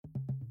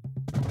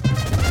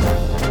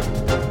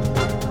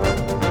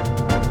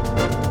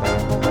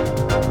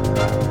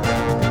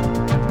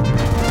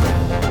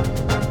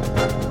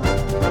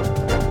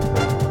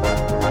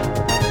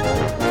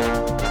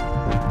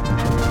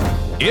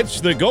It's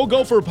the Go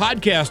Gopher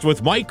podcast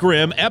with Mike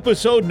Grimm,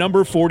 episode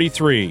number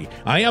 43.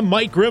 I am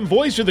Mike Grimm,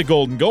 voice of the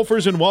Golden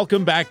Gophers, and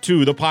welcome back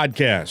to the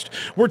podcast.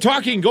 We're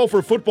talking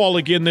Gopher football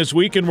again this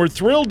week, and we're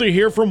thrilled to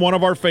hear from one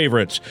of our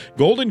favorites.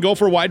 Golden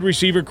Gopher wide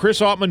receiver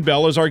Chris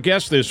Autman-Bell is our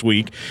guest this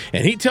week,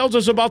 and he tells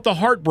us about the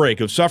heartbreak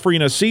of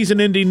suffering a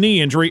season-ending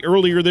knee injury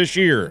earlier this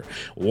year,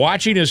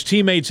 watching his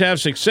teammates have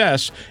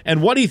success,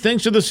 and what he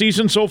thinks of the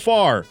season so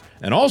far,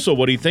 and also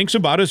what he thinks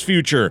about his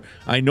future.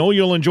 I know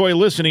you'll enjoy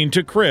listening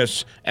to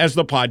Chris as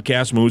the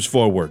podcast moves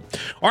forward.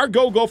 Our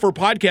Go Gopher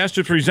podcast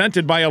is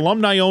presented by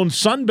alumni-owned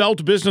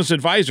Sunbelt Business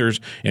Advisors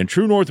and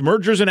True North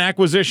Mergers and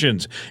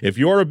Acquisitions. If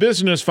you're a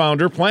business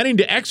founder planning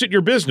to exit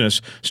your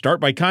business, start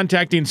by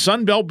contacting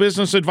Sunbelt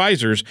Business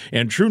Advisors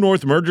and True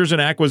North Mergers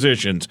and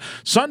Acquisitions.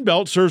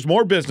 Sunbelt serves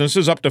more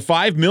businesses up to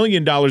 $5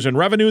 million in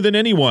revenue than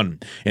anyone,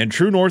 and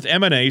True North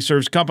M&A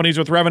serves companies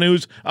with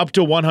revenues up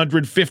to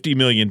 $150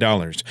 million.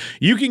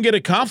 You can get a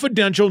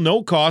confidential,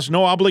 no-cost,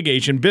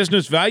 no-obligation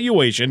business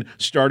valuation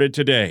started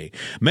today.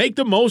 Make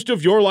the most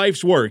of your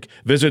life's work.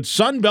 Visit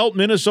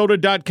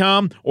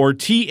sunbeltminnesota.com or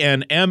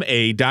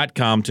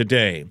tnma.com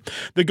today.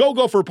 The Go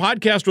Gopher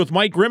podcast with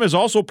Mike Grimm is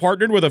also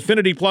partnered with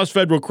Affinity Plus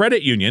Federal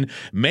Credit Union,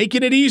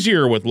 making it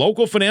easier with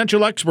local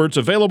financial experts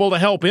available to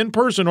help in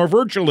person or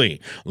virtually.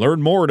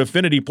 Learn more at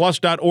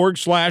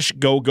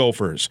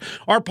affinityplus.org/GoGophers.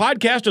 Our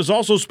podcast is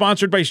also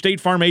sponsored by State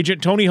Farm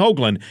agent Tony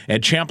Hoagland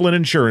at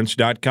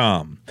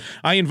ChamplinInsurance.com.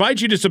 I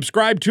invite you to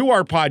subscribe to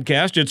our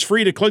podcast. It's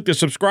free to click the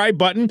subscribe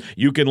button.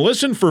 You can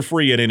listen for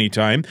free at any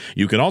time.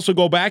 You can also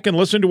go back and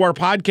listen to our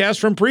podcast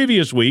from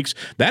previous weeks.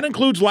 That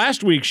includes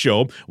last week's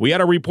show. We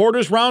had a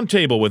reporters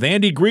roundtable with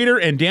Andy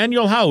Greeter and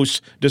Daniel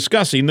House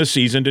discussing the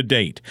season to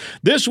date.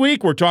 This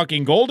week, we're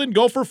talking Golden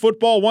Gopher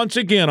football once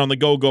again on the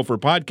Go Gopher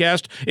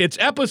podcast. It's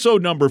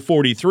episode number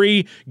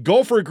 43.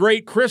 Gopher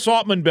great Chris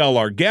Autman-Bell,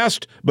 our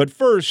guest. But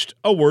first,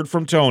 a word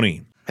from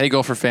Tony. Hey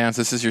Gopher fans,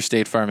 this is your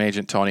State Farm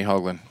agent Tony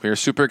Hoagland. We are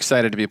super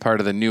excited to be part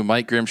of the new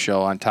Mike Grimm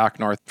Show on Talk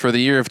North. For the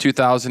year of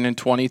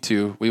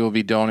 2022, we will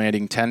be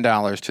donating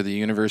 $10 to the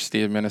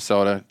University of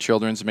Minnesota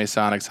Children's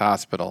Masonics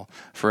Hospital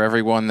for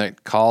everyone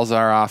that calls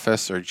our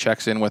office or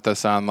checks in with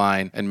us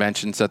online and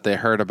mentions that they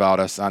heard about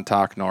us on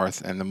Talk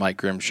North and the Mike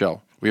Grimm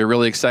Show. We are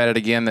really excited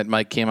again that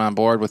Mike came on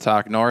board with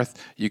Talk North.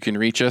 You can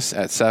reach us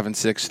at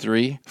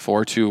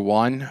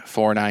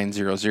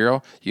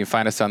 763-421-4900. You can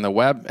find us on the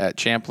web at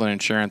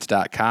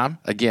ChamplinInsurance.com.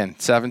 Again,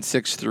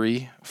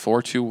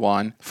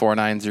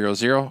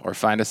 763-421-4900, or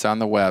find us on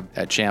the web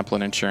at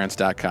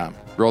ChamplinInsurance.com.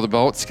 Roll the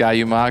boat, Sky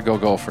Yuma, go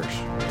Gophers.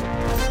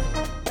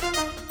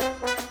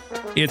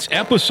 It's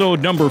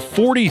episode number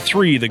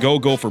 43, the Go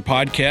Gopher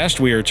podcast.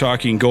 We are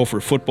talking Gopher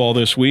football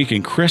this week,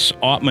 and Chris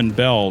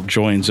Autman-Bell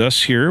joins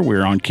us here.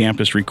 We're on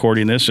campus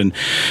recording this, and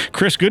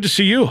Chris, good to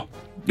see you.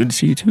 Good to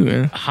see you too,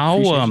 man.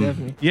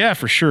 Yeah,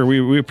 for sure.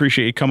 We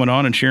appreciate you coming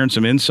on and sharing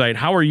some insight.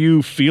 How are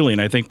you feeling?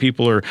 I think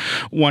people are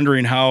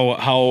wondering how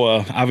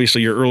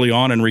obviously you're early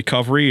on in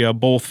recovery,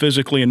 both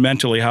physically and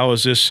mentally. How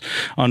is this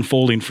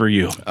unfolding for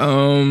you?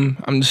 I'm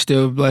just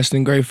still blessed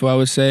and grateful, I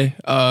would say.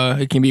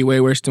 It can be way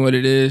worse than what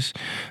it is.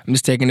 I'm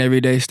just taking every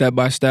day step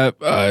by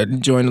step,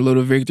 enjoying the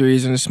little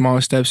victories and the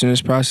small steps in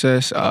this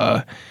process.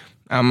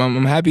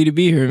 I'm happy to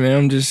be here, man.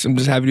 I'm just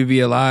happy to be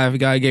alive.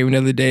 God gave me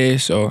another day,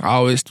 so I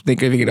always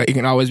think it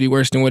can always be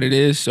worse than what it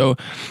is. So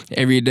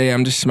every day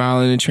I'm just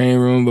smiling in the training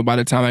room, but by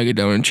the time I get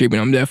done with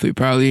treatment, I'm definitely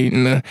probably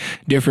in a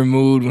different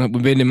mood,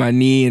 bending my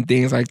knee and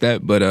things like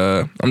that. But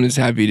I'm just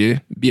happy to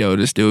be able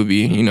to still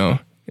be, in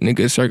a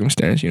good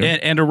circumstance,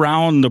 And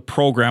around the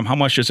program, how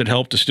much does it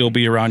help to still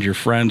be around your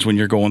friends when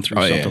you're going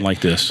through something like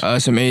this?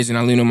 It's amazing.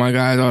 I lean on my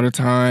guys all the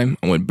time.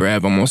 I'm with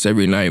Brad almost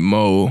every night.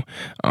 Mo,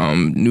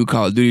 new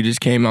Call of Duty just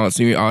came out.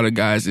 See all the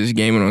guys just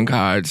gaming on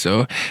COD.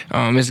 So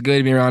it's good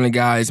to be around the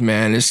guys,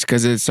 man. It's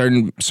because at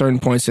certain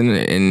points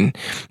in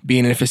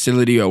being in a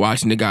facility or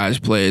watching the guys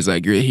play, it's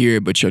like you're here,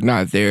 but you're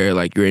not there.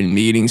 Like you're in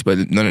meetings, but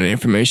none of the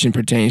information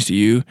pertains to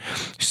you.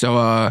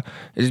 So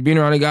just being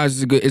around the guys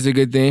is a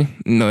good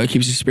thing. It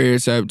keeps your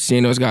spirits up.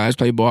 Seeing those guys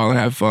play ball and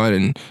have fun,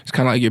 and it's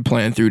kind of like you're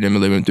playing through them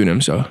and living through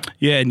them. So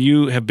yeah, and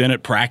you have been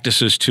at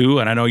practices too,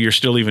 and I know you're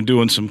still even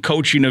doing some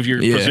coaching of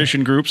your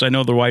position groups. I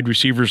know the wide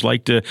receivers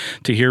like to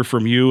hear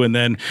from you, and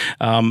then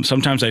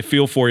sometimes I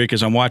feel for you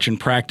because I'm watching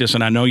practice,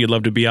 and I know you'd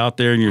love to be out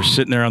there, and you're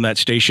sitting there on that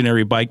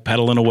stationary bike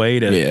pedaling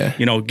away to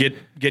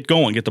get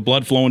going, get the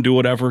blood flowing, do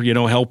whatever,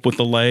 help with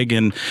the leg,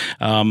 and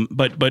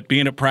but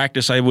being at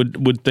practice, I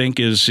would think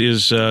is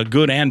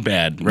good and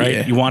bad, right?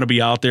 Yeah. You want to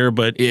be out there,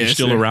 but you're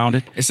still around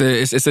it.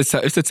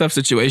 It's a tough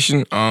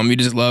situation. You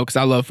just love, because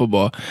I love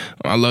football.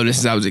 I love this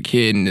since I was a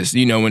kid, and this,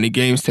 when the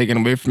game's taken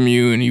away from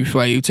you and you feel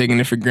like you're taking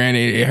it for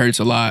granted, it hurts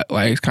a lot.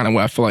 Like it's kind of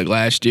what I feel like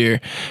last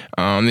year.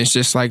 It's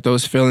just like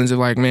those feelings of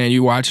like, man,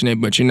 you watching it,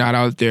 but you're not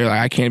out there. Like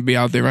I can't be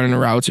out there running the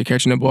routes or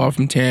catching the ball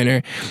from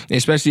Tanner.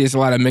 Especially, it's a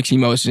lot of mixed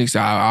emotions.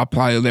 I'll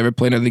probably never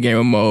play another game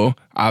with Mo.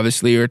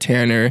 obviously, or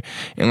Tanner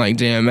and like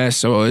JMS.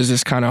 So it's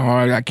just kind of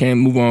hard. I can't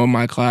move on with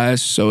my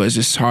class, so it's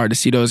just hard to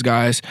see those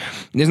guys.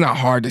 It's not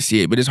hard to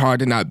see it, but it's hard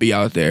to not be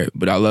out there.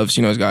 But I love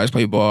seeing those guys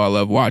play ball. I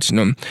love watching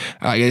them.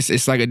 I guess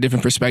it's like a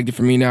different perspective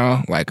for me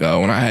now. Like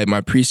when I had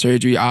my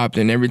pre-surgery opt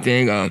and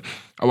everything,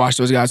 I watched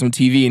those guys on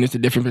TV, and it's a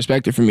different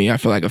perspective for me. I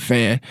feel like a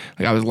fan.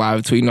 Like I was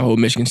live tweeting the whole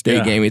Michigan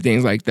State game and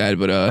things like that.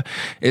 But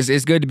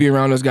it's good to be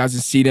around those guys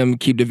and see them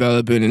keep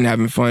developing and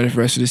having fun for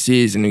the rest of the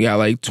season. We got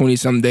like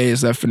 20-some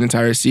days left for the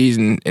entire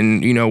season,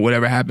 and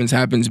whatever happens,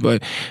 happens.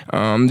 But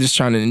I'm just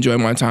trying to enjoy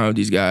my time with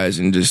these guys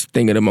and just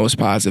think of the most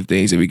positive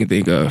things that we can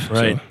think of.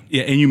 Right. So.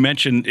 Yeah, and you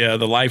mentioned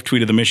the live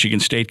tweet of the Michigan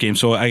State game,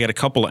 so I got a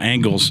couple of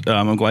angles.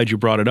 I'm glad you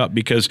brought it up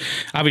because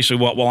obviously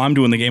while I'm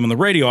doing the game on the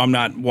radio, I'm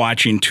not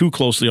watching too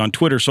closely on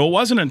Twitter. So it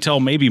wasn't until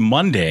maybe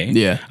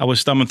Monday I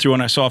was thumbing through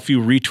and I saw a few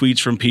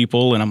retweets from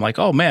people, and I'm like,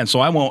 oh man, so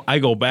I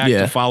go back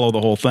to follow the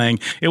whole thing.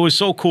 It was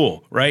so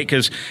cool, right?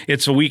 Because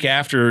it's a week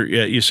after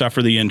you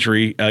suffer the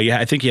injury.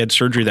 I think you had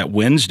surgery that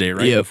Wednesday,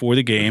 right? Before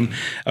the game,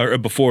 or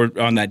before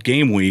on that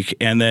game week,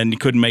 and then you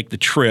couldn't make the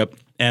trip.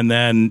 And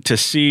then to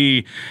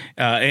see,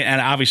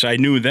 and obviously I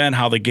knew then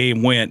how the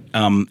game went.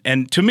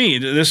 And to me,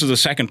 this is the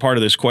second part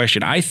of this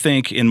question. I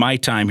think in my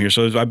time here,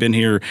 so I've been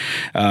here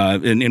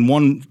in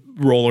one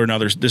role or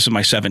another, this is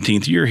my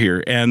 17th year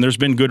here, and there's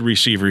been good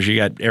receivers. You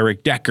got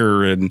Eric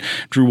Decker and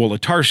Drew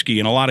Wolotarski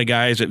and a lot of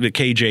guys at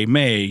KJ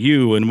May,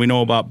 and we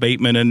know about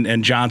Bateman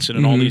and Johnson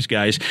and all these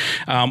guys.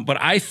 But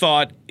I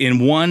thought in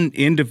one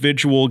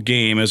individual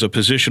game as a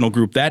positional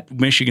group, that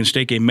Michigan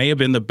State game may have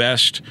been the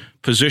best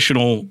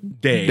positional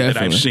day that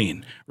I've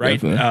seen, right?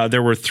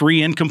 There were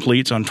 3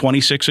 incompletes on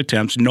 26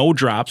 attempts, no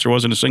drops. There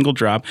wasn't a single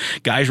drop.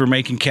 Guys were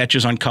making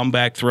catches on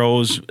comeback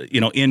throws,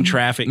 in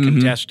traffic,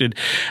 contested.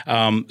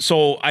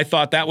 So I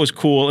thought that was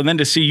cool. And then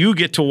to see you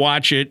get to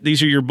watch it,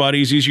 these are your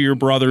buddies, these are your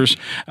brothers,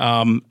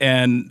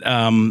 in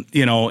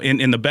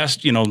the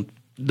best,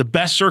 the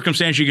best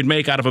circumstance you could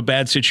make out of a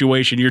bad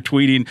situation. You're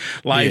tweeting,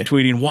 live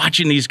tweeting,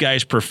 watching these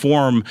guys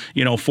perform,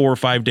 4 or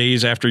 5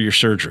 days after your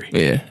surgery.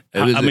 Yeah.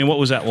 What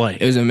was that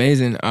like? It was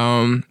amazing.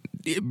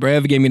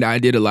 Brev gave me the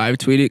idea to live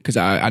tweet it because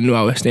I knew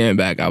I was staying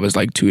back. I was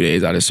like 2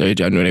 days out of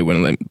surgery. I knew they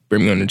wouldn't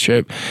bring me on the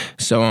trip.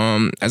 So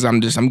as I'm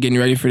getting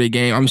ready for the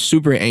game, I'm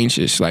super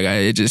anxious. Like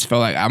it just felt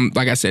like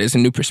like I said, it's a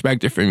new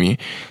perspective for me.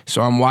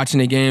 So I'm watching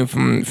the game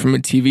from a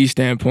TV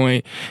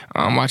standpoint.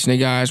 I'm watching the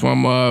guys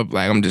warm up.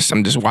 Like I'm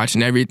just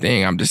watching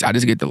everything. I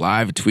just get to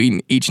live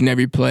tweeting each and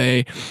every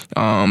play.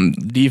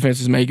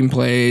 Defense is making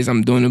plays.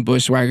 I'm doing the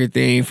bushwhacker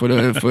thing for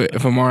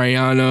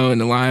Mariano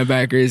and the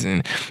linebackers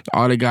and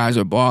all the guys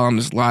with ball. I'm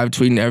just live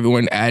tweeting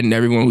everyone, adding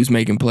everyone who's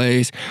making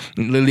plays.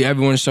 And literally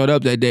everyone showed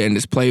up that day and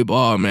just played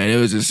ball, man. It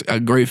was just a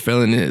great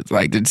feeling,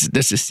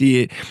 just to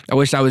see it. I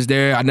wish I was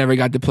there. I never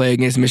got to play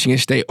against Michigan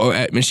State or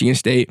at Michigan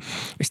State.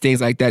 It's things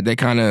like that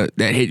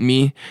that hit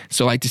me.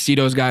 So like to see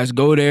those guys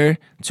go there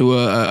to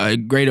a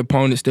great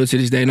opponent still to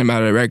this day, no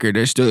matter the record,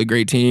 they're still a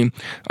great team.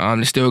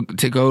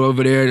 To go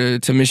over there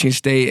to Michigan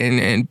State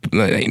and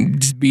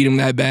just beat them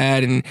that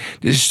bad and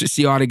just to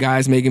see all the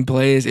guys making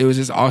plays, it was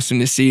just awesome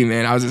to see,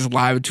 man. I was just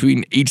live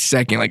tweeting each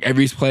second, like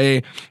every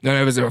play.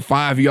 There was a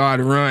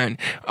 5-yard run,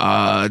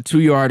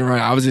 2-yard run.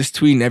 I was just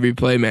tweeting every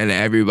play, man, to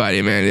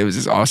everybody, man. It was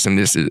just awesome.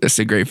 It's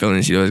a great feeling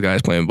to see those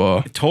guys playing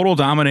ball. Total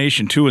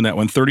domination, too, in that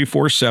one.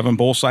 34-7.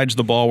 Both sides of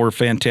the ball were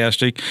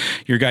fantastic.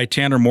 Your guy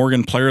Tanner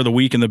Morgan, player of the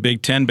week in the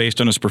Big Ten based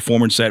on his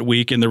performance that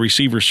week, and the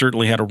receivers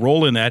certainly had a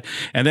role in that.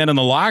 And then in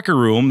the locker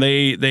room,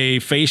 they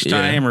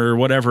FaceTime or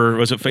whatever.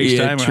 Was it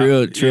FaceTime?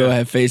 Yeah, Trill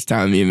had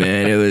FaceTime me,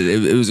 man.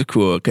 It was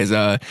cool because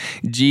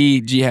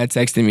G had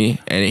texted me,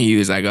 and he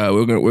was like,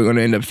 we're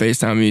gonna end up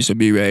FaceTiming you, so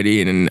be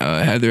ready. And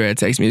then Heather had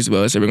texted me as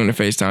well, so we're gonna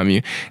FaceTime you.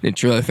 And then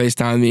Trill had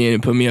FaceTime me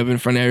and put me up in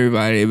front of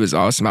everybody. It was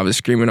awesome. I was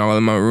screaming all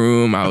in my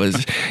room. I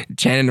was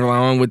chanting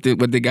along with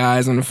the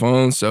guys on the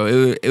phone. So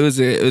it was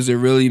a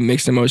really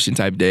mixed emotion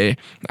type day.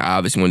 I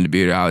obviously wanted to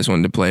be there. I always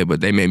wanted to play,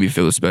 but they made me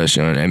feel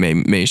special and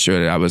made sure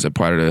that I was a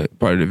part of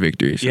the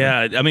victory. So.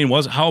 Yeah, I mean,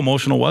 how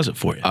emotional was it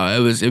for you?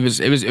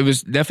 It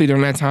was definitely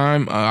during that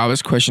time. I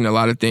was questioning a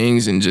lot of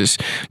things, and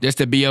just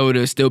to be able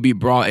to still be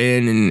brought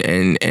in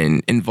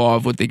and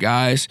involved with the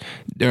guys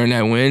during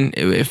that win,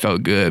 it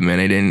felt good, man.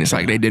 They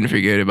didn't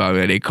forget about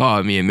me. They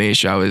called me and made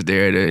sure I was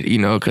there to,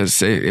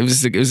 because it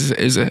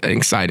was an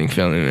exciting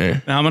feeling,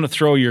 man. Now I'm going to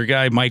throw your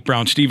guy Mike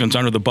Brown-Stevens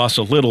under the bus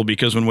a little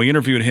because when we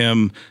interviewed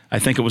him, I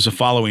think it was the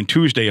following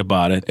Tuesday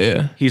about it.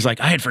 Yeah, he's like,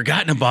 I had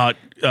forgotten about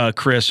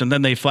Chris, and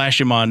then they flash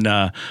him on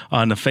the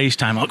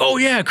FaceTime. I'm like, oh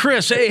yeah,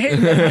 Chris, hey,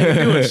 man, how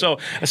you doing?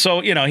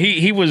 So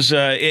he was,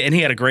 and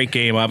he had a great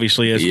game,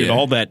 obviously, as did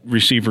all that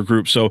receiver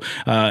group. So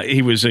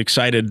he was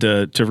excited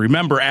to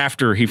remember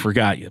after he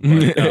forgot you.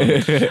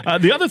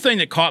 But, the other thing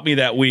that caught me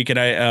that week, and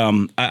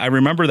I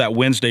remember that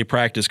Wednesday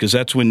practice because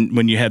that's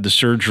when you had the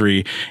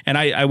surgery, and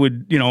I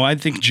would, I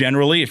think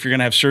generally if you're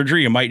gonna have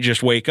surgery, you might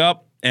just wake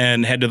up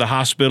and head to the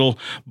hospital,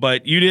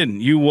 but you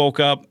didn't. You woke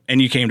up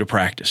and you came to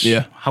practice.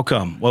 Yeah. How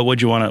come? What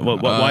would you want to?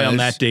 Why on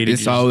that day?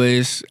 It's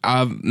always,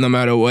 no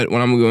matter what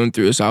I'm going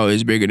through, it's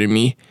always bigger than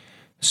me.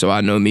 So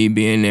I know me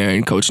being there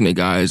and coaching the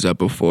guys up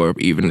before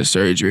even the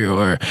surgery,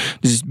 or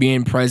just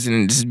being present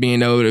and just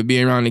being able to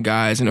be around the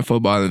guys in a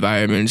football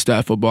environment and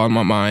stuff. Football in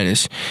my mind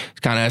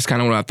that's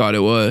kind of what I thought it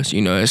was.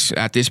 It's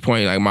at this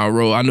point, like, my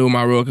role, I knew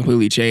my role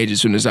completely changed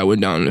as soon as I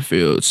went down the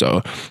field.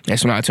 So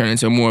that's when I turned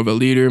into more of a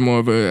leader, more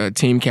of a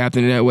team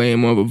captain in that way,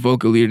 and more of a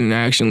vocal leader and an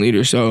action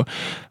leader. So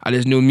I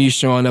just knew me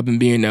showing up and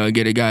being there to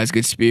get the guys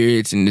good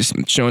spirits and just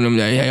showing them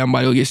that, hey, I'm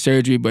about to go get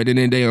surgery, but at the end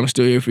of the day, I'm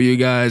still here for you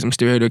guys. I'm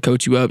still here to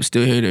coach you up,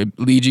 still here to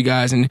lead you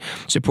guys and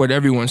support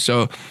everyone.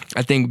 So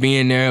I think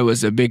being there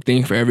was a big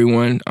thing for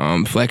everyone.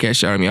 Fleck had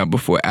shouted me out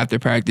after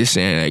practice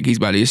saying, like, he's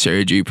about to get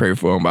surgery, pray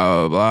for him,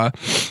 blah, blah,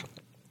 blah.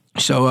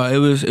 So it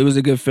was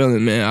a good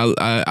feeling, man.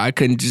 I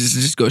couldn't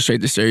just go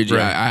straight to surgery.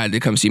 Right. I had to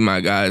come see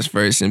my guys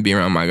first and be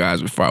around my guys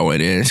before I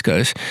went in,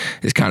 because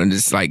it's kind of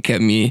just like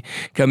kept me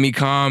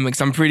calm. Because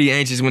I'm pretty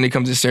anxious when it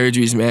comes to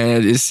surgeries,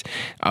 man.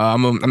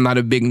 I'm not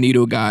a big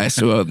needle guy,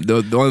 so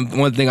the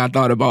one thing I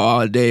thought about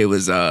all day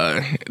was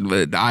the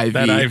IV.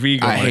 That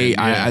IV going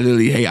I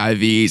literally hate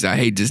IVs. I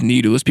hate just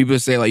needles. People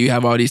say, like, you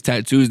have all these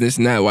tattoos, this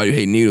and that. Why do you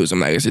hate needles?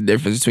 I'm like, it's a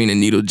difference between a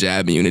needle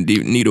jabbing you and a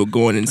needle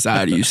going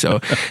inside of you. So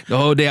the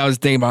whole day I was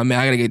thinking about, man,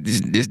 I gotta get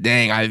this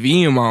dang IV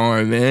in my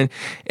arm, man.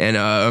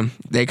 And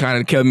they kind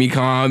of kept me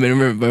calm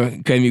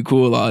and kept me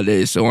cool all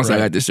day. So once I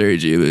got the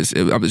surgery,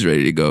 I was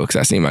ready to go because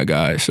I seen my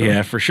guys. So.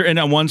 Yeah, for sure. And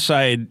on one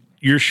side,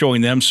 you're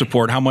showing them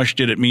support. How much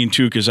did it mean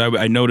too? Because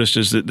I noticed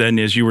as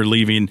you were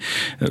leaving,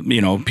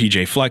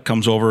 PJ Fleck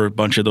comes over, a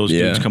bunch of those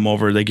dudes come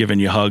over, they giving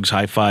you hugs,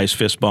 high fives,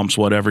 fist bumps,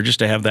 whatever, just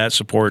to have that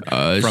support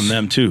from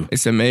them too.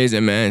 It's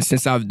amazing, man.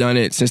 Since I've done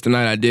it, since the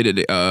night I did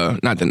it,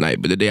 not the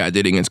night, but the day I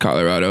did it against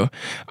Colorado,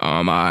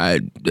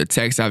 the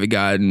texts I've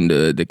gotten,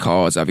 the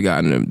calls I've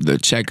gotten, the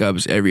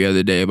checkups every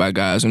other day by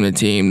guys on the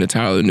team, the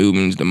Tyler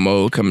Newmans, the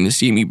Mo coming to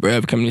see me,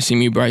 Brev coming to see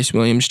me, Bryce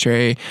Williams,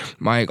 Trey,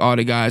 Mike, all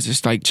the guys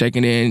just like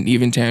checking in,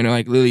 even Tanner.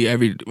 Like literally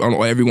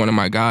every one of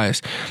my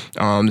guys,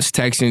 just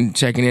texting,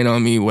 checking in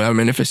on me when I'm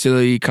in the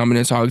facility, coming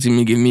and talking to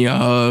me, giving me a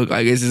hug.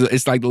 Like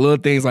it's like the little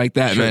things like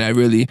that, man. I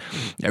really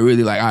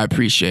like. I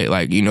appreciate.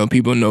 Like,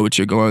 people know what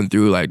you're going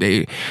through. Like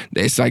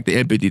it's like the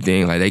empathy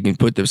thing. Like they can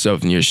put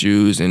themselves in your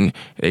shoes and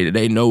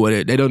they know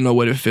what they don't know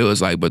what it feels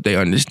like, but they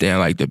understand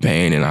like the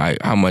pain and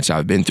how much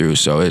I've been through.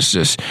 So it's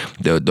just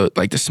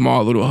the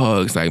small little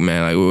hugs. Like,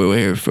 man, like we're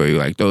here for you.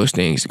 Like those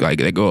things, like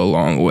they go a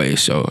long way.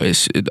 So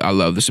I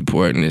love the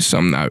support, and it's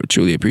something I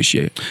truly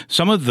appreciate.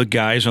 Some of the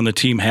guys on the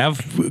team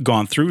have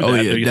gone through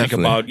that. You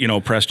definitely. think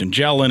about, Preston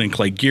Jellin and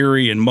Clay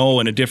Geary and Mo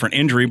and a different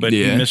injury, but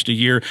he missed a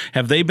year.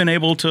 Have they been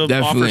able to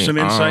offer some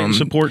insight and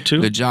support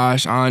too? The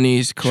Josh,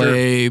 Anis,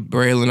 Clay,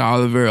 Braylon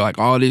Oliver, like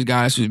all these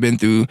guys who's been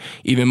through,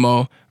 even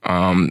Mo,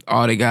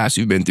 all the guys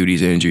who've been through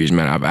these injuries,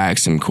 man, I've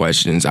asked them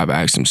questions. I've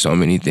asked them so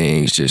many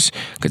things just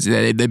because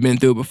they've been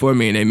through it before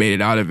me and they made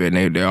it out of it,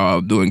 and they're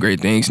all doing great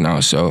things now.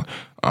 So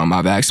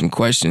I've asked them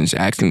questions,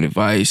 asked them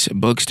advice,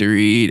 books to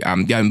read.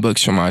 I'm getting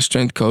books from my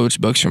strength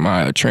coach, books from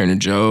my trainer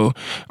Joe.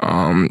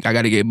 I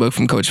got to get a book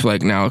from Coach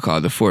Fleck now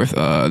called The Fourth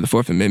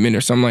Amendment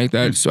or something like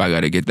that. So I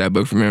got to get that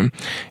book from him.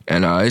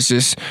 And it's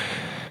just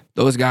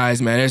those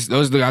guys, man.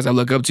 Those are the guys I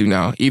look up to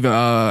now. Even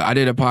I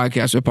did a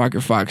podcast with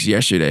Parker Fox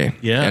yesterday.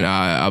 Yeah. And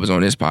I was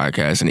on this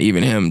podcast, and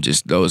even him,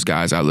 just those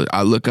guys I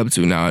look up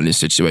to now in these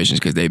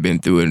situations because they've been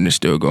through it and they're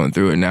still going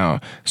through it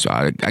now. So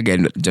I get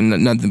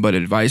nothing but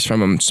advice from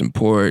them,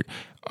 support.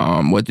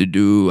 What to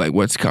do, like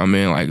what's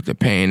coming, like the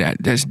pain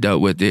that's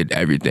dealt with it,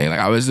 everything. Like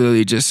I was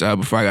literally just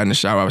before I got in the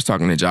shower, I was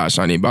talking to Josh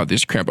Sonny about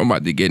this cramp I'm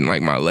about to get in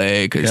like my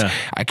leg because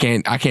I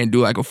can't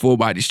do like a full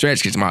body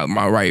stretch because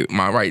my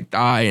right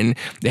thigh and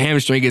the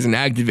hamstring isn't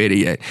activated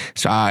yet.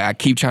 So I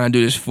keep trying to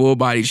do this full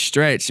body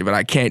stretch, but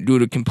I can't do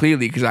it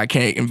completely because I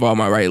can't involve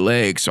my right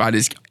leg. So I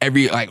just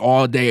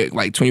all day,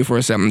 like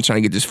 24/7, I'm trying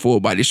to get this full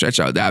body stretch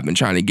out that I've been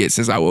trying to get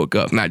since I woke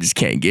up, and I just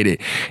can't get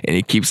it. And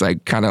it keeps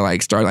like kind of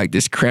like starting like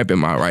this cramp in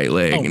my right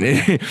leg.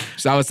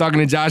 So I was talking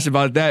to Josh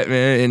about that,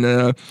 man,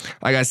 and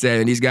like I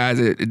said, these guys,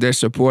 they're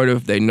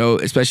supportive. They know,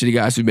 especially the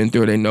guys who've been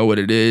through it, they know what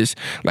it is.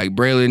 Like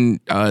Braylon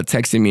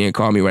texted me and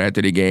called me right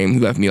after the game. He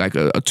left me like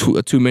a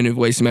 2-minute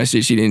voice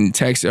message. He didn't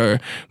text or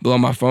blow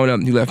my phone up.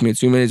 He left me a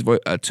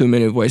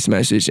 2-minute voice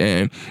message,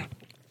 and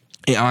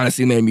it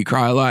honestly made me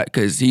cry a lot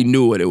because he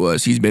knew what it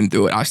was. He's been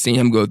through it. I've seen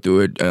him go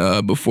through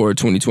it before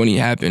 2020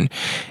 happened,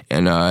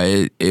 and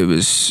it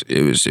was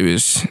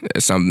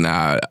something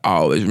that I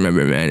always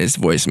remember, man. His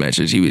voice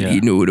message. He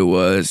knew what it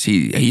was.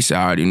 He said,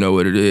 "I already know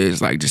what it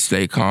is. Like, just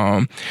stay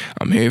calm.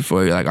 I'm here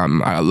for you. Like,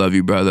 I love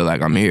you, brother.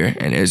 Like, I'm here."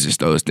 And it's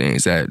just those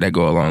things that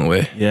go a long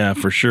way. Yeah,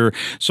 for sure.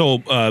 So,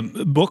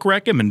 book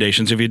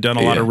recommendations. Have you done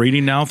a lot of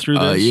reading now through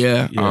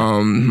this?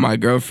 My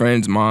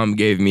girlfriend's mom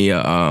gave me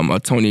a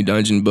Tony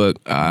Dungeon book.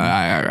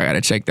 I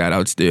gotta check that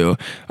out still.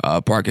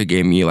 Parker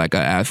gave me like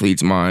an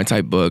Athlete's Mind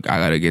type book. I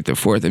gotta get the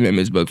Fourth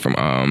Amendment book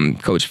from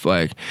Coach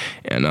Fleck,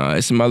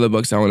 and some other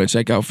books I want to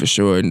check out for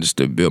sure, and just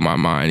to build my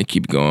mind and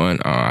keep going.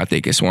 I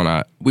think it's one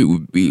we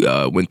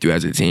went through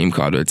as a team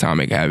called the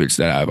Atomic Habits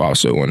that I've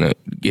also want to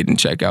get and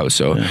check out.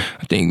 So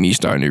I think me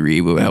starting to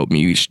read will help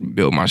me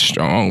build my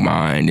strong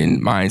mind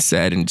and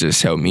mindset and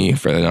just help me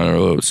further down the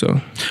road. So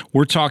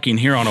we're talking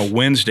here on a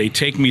Wednesday.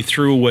 Take me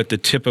through what the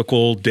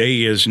typical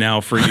day is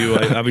now for you.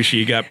 Obviously,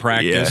 you got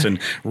practice and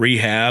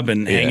rehab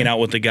and hanging out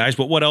with the guys,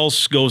 but what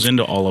else goes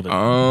into all of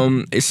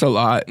it? It's a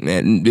lot,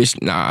 man.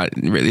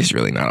 It's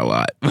really not a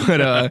lot.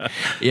 But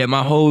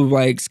my whole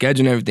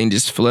schedule and everything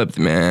just flipped,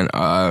 man.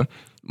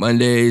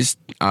 Mondays,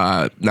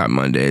 not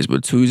Mondays,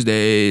 but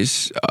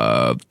Tuesdays,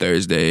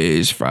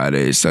 Thursdays,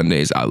 Fridays,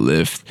 Sundays, I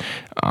lift.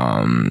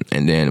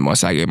 And then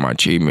once I get my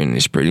treatment,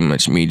 it's pretty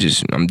much me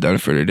I'm done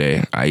for the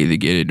day. I either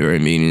get it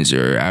during meetings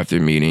or after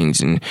meetings.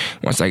 And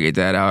once I get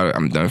that out,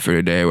 I'm done for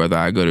the day, whether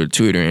I go to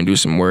tutor and do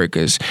some work,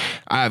 because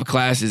I have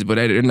classes, but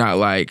they're not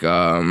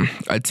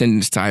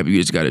attendance type. You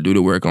just got to do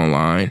the work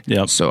online.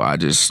 Yep. So I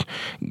just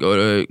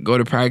go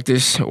to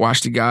practice,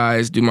 watch the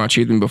guys, do my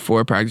treatment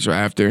before practice or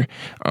after,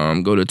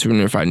 go to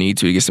tutor if I need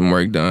to get some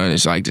work done.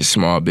 It's just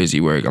small, busy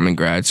work. I'm in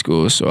grad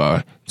school,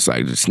 so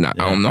it's not.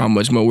 I don't know how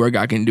much more work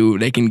I can do.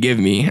 They can give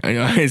me,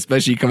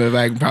 especially coming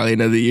back probably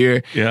another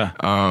year. Yeah.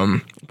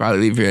 Probably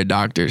leave here a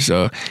doctor.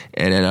 So,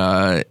 and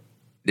then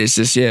it's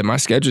just my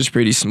schedule's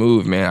pretty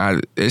smooth,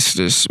 man. It's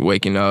just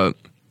waking up,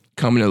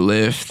 coming to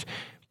lift,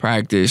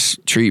 practice,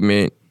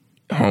 treatment,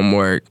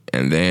 homework,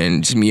 and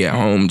then just me at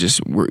home,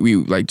 just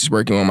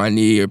working on my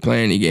knee or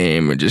playing the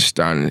game or just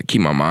starting to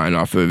keep my mind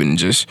off of it,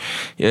 and it's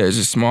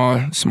just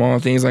small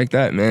things like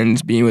that, man.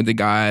 Just being with the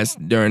guys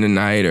during the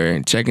night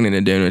or checking in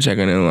at dinner,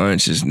 checking in at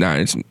lunch. It's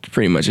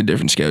pretty much a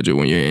different schedule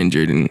when you're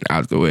injured and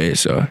out the way.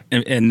 So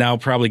and now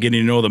probably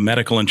getting to know the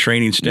medical and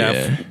training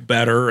staff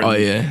better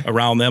and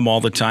around them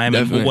all the time.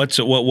 Definitely.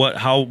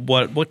 And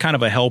what kind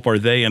of a help are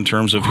they in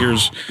terms of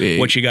here's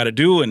what you got to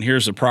do and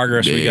here's the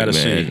progress we got to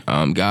see?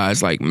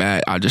 Guys like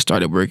Matt, I just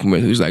started working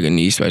with, who's a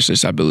knee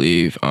specialist, I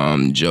believe.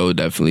 Joe,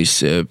 definitely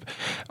Sip,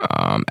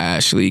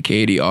 Ashley,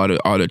 Katie, all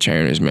the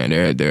trainers, man,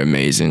 they're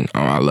amazing.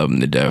 I love them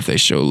to death. They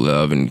show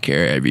love and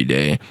care every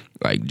day.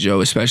 Joe,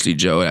 especially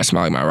Joe, that's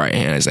my right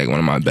hand. Is one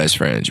of my best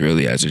friends,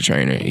 really, as a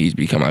trainer. He's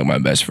become my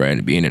best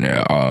friend, being in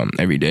there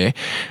every day.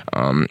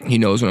 He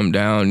knows when I'm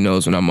down, he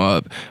knows when I'm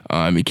up.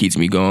 He keeps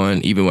me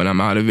going. Even when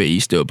I'm out of it, he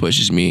still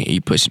pushes me.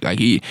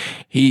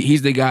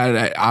 He's the guy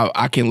that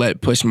I can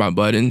let push my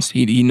buttons.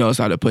 He knows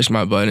how to push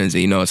my buttons. And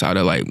he knows how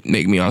to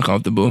make me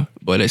uncomfortable.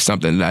 But it's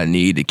something that I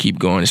need to keep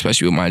going,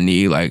 especially with my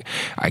knee.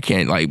 I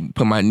can't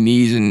put my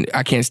knees and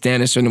I can't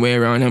stand a certain way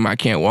around him. I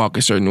can't walk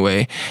a certain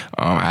way.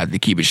 I have to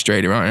keep it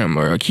straight around him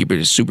or keep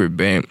it super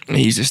bent. And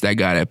he's just that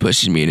guy that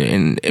pushes me.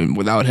 And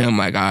without him,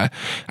 I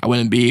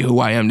wouldn't be who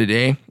I am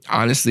today,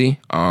 honestly.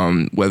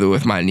 Whether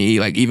with my knee,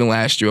 even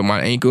last year with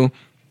my ankle,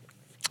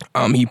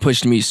 he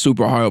pushed me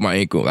super hard with my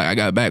ankle. I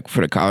got back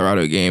for the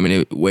Colorado game and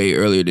it way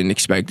earlier than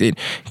expected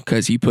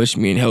because he pushed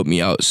me and helped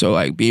me out.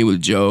 So being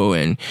with Joe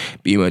and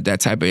being with that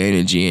type of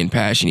energy and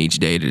passion each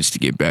day just to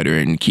get better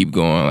and keep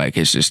going,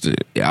 it's just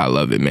I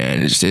love it,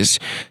 man. It's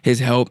just his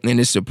help and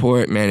his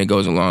support, man. It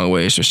goes a long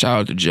way. So shout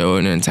out to Joe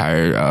and the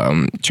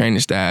entire training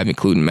staff,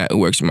 including Matt, who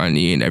works with my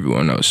knee, and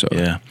everyone else. So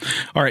yeah.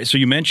 All right. So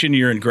you mentioned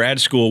you're in grad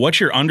school.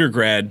 What's your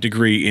undergrad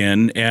degree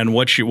in, and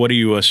what are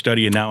you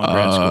studying now in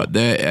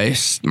grad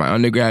school? My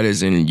undergrad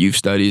is in youth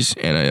studies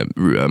and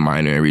a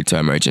minor in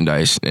retail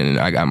merchandise, and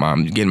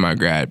I'm getting my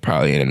grad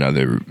probably in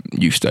another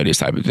youth studies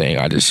type of thing.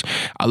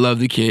 I love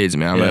the kids,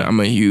 man. I'm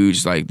a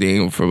huge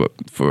thing for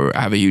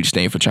I have a huge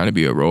thing for trying to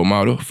be a role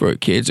model for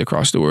kids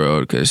across the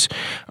world because,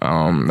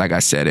 like I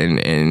said,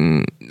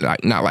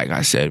 not like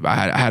I said, but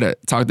I had to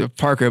talk to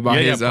Parker about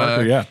his.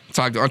 I'm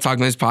talking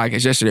to his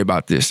podcast yesterday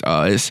about this.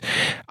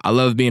 I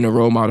love being a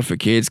role model for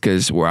kids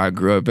because where I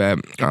grew up at,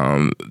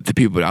 the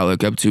people that I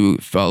look up to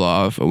fell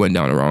off or went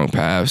down the wrong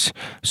paths.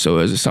 So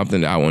it's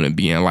something that I want to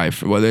be in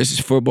life, whether it's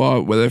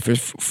football, whether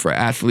it's for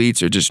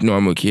athletes or just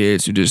normal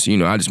kids who just,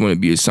 I just want to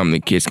be something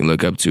that kids can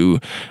look up to,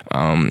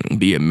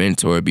 be a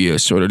mentor, be a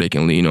shoulder they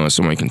can lean on,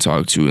 someone can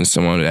talk to, and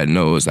someone that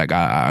knows,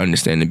 I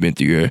understand and been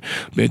through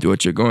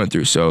what you're going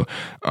through. So,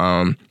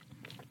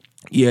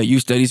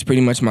 youth studies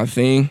pretty much my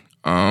thing.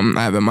 I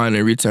have a minor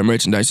in retail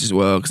merchandise as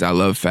well because I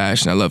love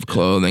fashion, I love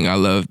clothing, I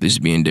love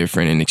just being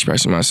different and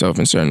expressing myself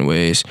in certain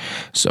ways.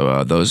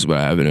 So those are what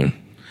I have it in.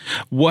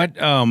 What,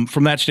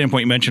 from that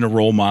standpoint, you mentioned a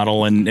role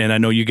model, and I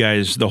know you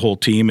guys, the whole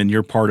team, and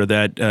you're part of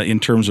that in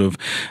terms of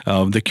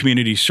the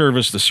community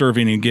service, the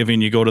serving and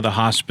giving. You go to the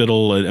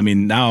hospital. I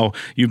mean, now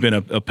you've been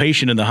a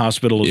patient in the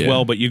hospital as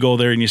well, but you go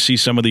there and you see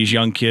some of these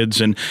young kids,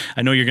 and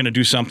I know you're going to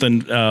do something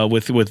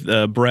with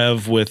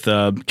Brev,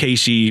 with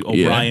Casey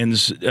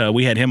O'Brien's.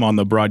 We had him on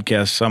the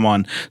broadcast some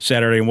on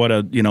Saturday, and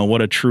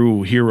what a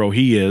true hero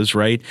he is,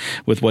 right?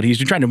 With what he's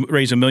trying to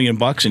raise $1 million,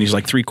 and he's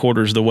like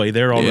 3/4 of the way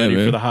there already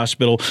for the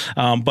hospital.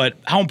 But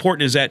how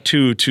important is that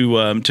to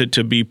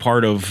be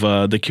part of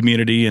the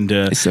community and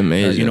to it's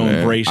amazing,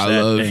 embrace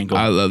that angle?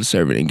 I love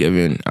serving and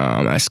giving.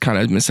 That's kind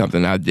of been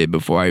something I did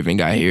before I even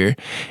got here,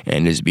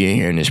 and just being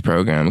here in this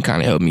program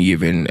kind of helped me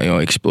even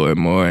explore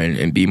more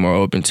and be more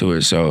open to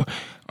it. So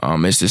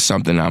it's just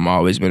something I've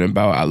always been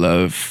about. I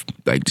love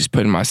like just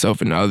putting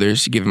myself into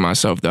others, giving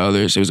myself to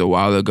others. It was a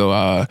while ago.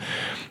 I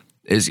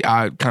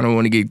kind of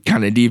want to get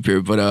kind of deep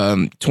here, but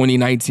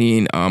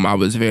 2019, I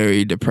was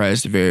very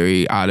depressed,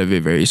 very out of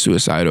it, very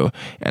suicidal,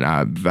 and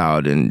I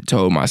vowed and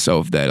told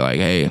myself that, like,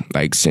 hey,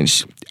 like,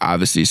 since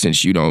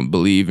you don't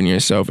believe in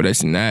yourself or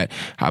this and that,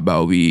 how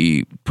about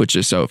we put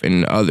yourself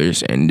in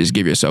others and just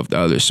give yourself to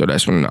others? So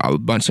that's when a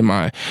bunch of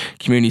my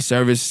community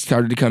service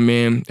started to come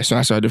in. So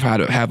I started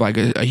to have like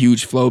a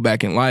huge flow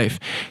back in life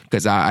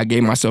because I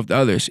gave myself to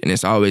others, and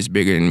it's always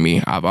bigger than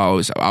me. I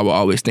will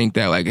always think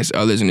that, like, it's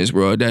others in this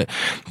world that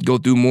go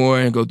through more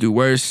and go through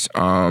worse.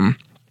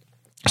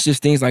 It's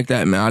just things like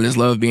that, man. I just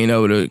love being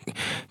able to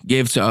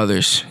give to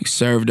others,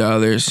 serve to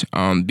others,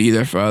 be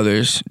there for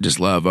others, just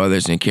love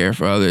others and care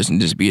for others, and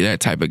just be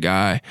that type of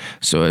guy.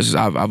 So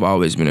I've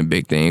always been a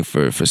big thing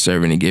for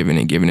serving and giving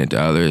it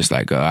to others.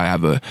 Like I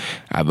have a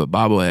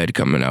bobblehead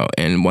coming out,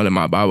 and one of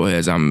my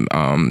bobbleheads,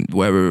 I'm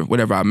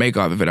whatever I make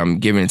off of it, I'm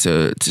giving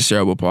to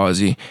cerebral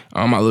palsy.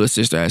 My little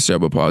sister has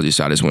cerebral palsy,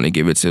 so I just want to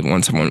give it to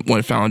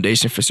one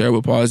foundation for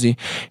cerebral palsy,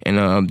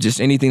 and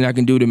just anything I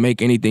can do to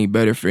make anything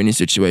better for any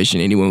situation,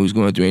 anyone who's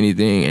going through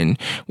anything,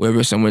 and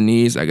whatever someone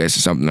needs. I guess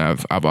it's something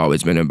I've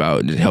always been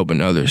about, just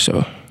helping others.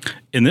 So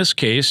in this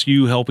case,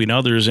 you helping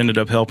others ended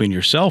up helping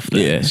yourself.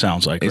 Then, yeah, it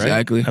sounds like, right?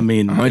 Exactly. I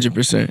mean,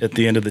 100%. At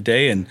the end of the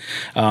day, and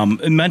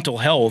mental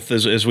health,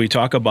 as we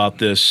talk about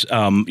this,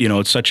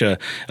 it's such a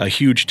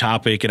huge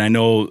topic, and I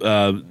know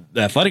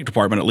the athletic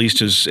department, at least,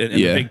 in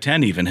the Big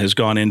Ten, even has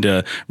gone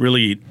into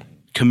really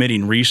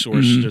committing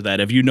resources to that.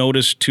 Have you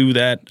noticed to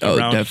that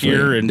around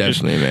here? And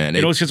definitely, man.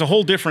 It's a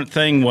whole different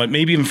thing.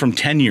 Maybe even from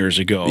 10 years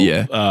ago.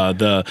 Yeah.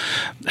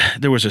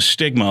 There was a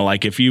stigma,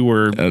 like if you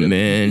were,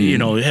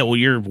 hey, well,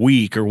 you're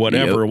weak or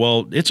whatever. Yep.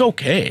 Well, it's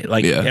okay.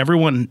 Like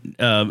everyone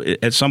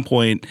at some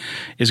point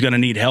is going to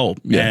need help.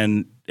 Yeah.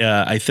 And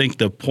I think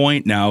the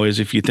point now is,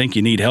 if you think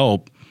you need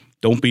help,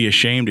 don't be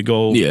ashamed to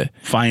go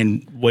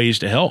find ways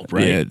to help.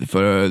 Right. Yeah.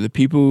 For the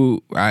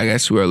people, I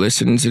guess, who are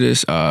listening to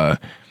this,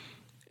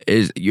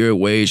 you're a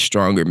way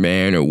stronger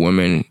man or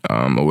woman,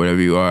 or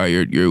whatever you are.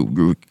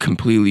 You're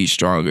completely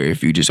stronger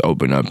if you just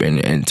open up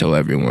and tell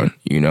everyone.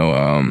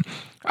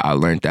 I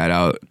learned that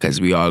out because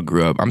we all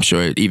grew up. I'm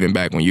sure even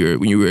back when you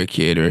were a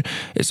kid, or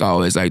it's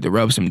always like to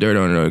rub some dirt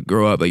on it, or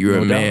grow up like you're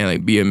a man,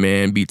 like be a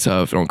man, be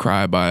tough, don't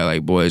cry about it,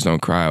 like boys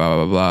don't cry, blah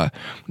blah blah.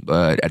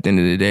 But at the end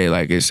of the day,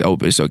 like it's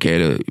okay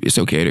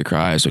to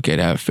cry, it's okay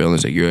to have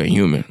feelings. Like, you're a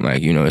human,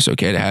 like, it's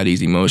okay to have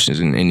these emotions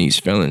and these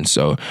feelings.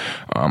 So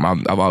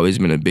I've always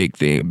been a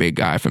big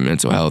guy for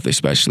mental health,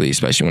 especially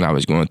when I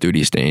was going through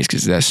these things,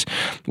 because that's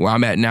where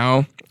I'm at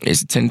now.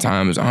 It's 10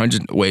 times,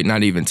 100, wait,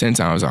 not even 10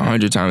 times,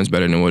 100 times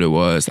better than what it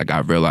was. Like,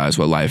 I've realized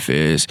what life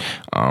is,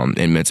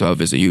 and mental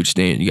health is a huge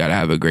thing. You got to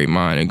have a great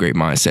mind and great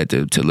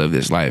mindset to live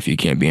this life. You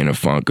can't be in a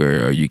funk,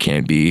 or you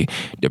can't be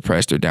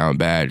depressed or down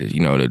bad,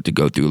 to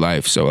go through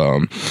life. So,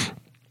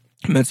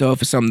 mental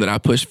health is something that I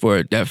push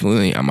for,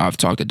 definitely. I've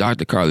talked to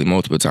Dr. Carly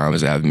multiple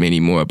times. I have many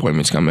more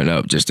appointments coming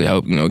up just to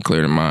help,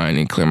 clear the mind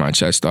and clear my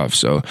chest off.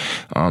 So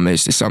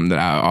it's just something that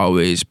I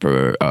always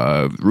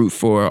root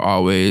for,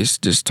 always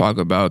just talk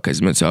about,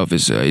 because mental health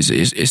is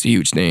a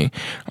huge thing.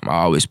 I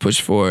always push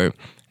for it.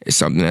 It's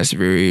something that's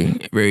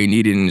very, very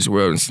needed in this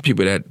world. And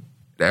people that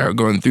are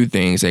going through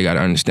things, they got to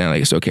understand,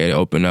 like, it's okay to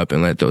open up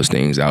and let those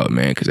things out,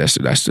 man, because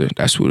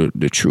that's who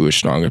the truest,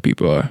 stronger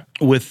people are.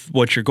 With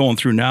what you're going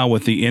through now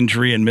with the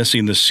injury and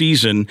missing the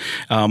season,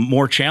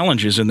 more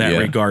challenges in that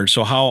regard.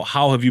 So how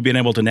have you been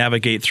able to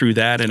navigate through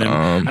that? And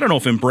I don't know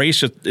if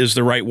embrace it is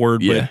the right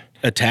word, but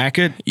attack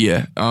it?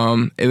 Yeah.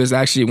 It was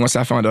actually, once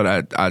I found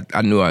out,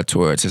 I knew I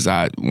tore it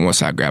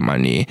once I grabbed my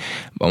knee.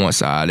 But once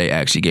they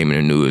actually gave me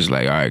the news,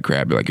 like, all right,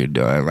 crap, like, you're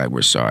done. Like,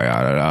 we're sorry.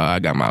 I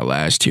got my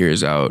last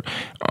tears out.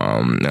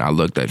 And I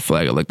looked at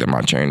Flag. I looked at my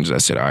trainers. I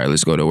said, all right,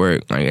 let's go to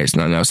work. Like, there's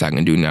nothing else I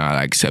can do now.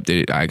 I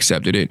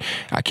accepted it.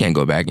 I can't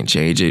go back and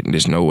change it.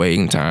 There's no way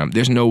in time.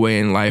 There's no way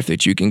in life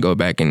that you can go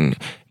back.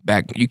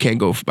 You can't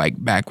go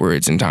like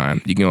backwards in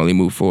time. You can only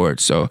move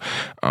forward. So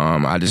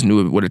I just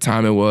knew what a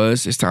time it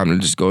was. It's time to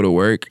just go to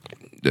work,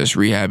 just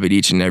rehab it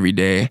each and every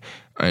day,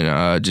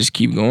 and just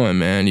keep going,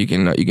 man. You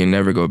can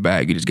never go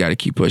back. You just got to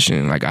keep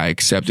pushing. Like, I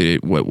accepted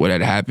it, what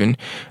had happened,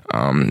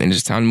 and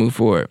it's time to move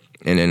forward.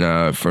 And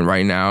then for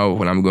right now,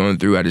 when I'm going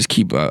through, I just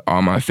keep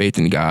all my faith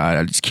in God.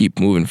 I just keep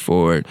moving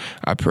forward.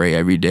 I pray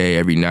every day,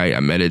 every night. I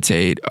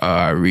meditate.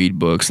 I read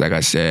books, like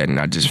I said, and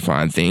I just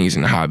find things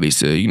and hobbies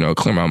to,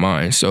 clear my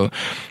mind. So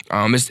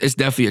it's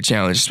definitely a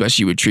challenge,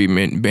 especially with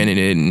treatment, bending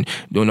it, and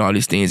doing all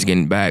these things,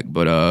 getting back.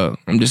 But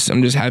I'm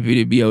just happy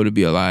to be able to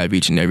be alive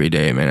each and every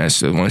day, man. That's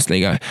the one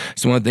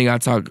thing I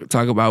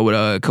talk about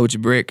with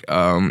Coach Brick.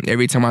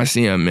 Every time I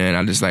see him, man,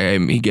 I just like, hey,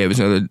 he gave us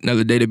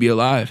another day to be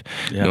alive.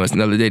 Yeah. It's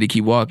another day to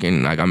keep walking.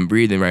 Like, I'm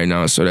breathing right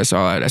now, so that's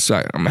all.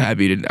 I'm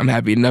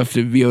happy enough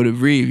to be able to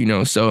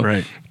breathe. So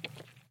right.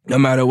 No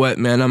matter what,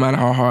 man, no matter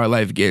how hard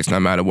life gets, no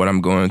matter what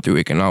I'm going through,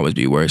 it can always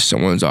be worse.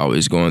 Someone's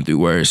always going through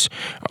worse.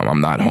 I'm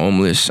not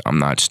homeless. I'm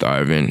not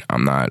starving.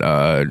 I'm not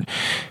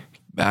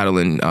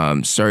battling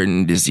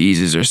certain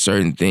diseases or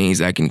certain things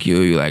that can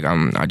kill you. Like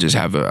I just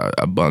have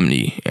a bum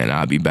knee, and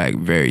I'll be back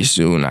very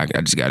soon. I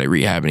just got to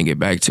rehab and get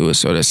back to it.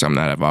 So that's something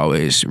that I've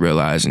always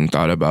realized and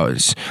thought about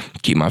is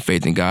keep my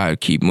faith in God,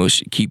 keep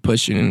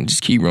pushing, and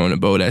just keep rowing the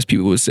boat, as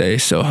people would say.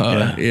 So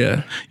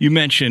yeah. You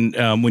mentioned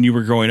when you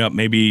were growing up,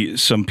 maybe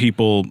some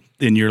people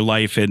in your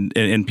life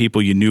and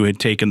people you knew had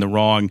taken the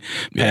wrong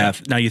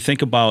path. Now you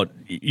think about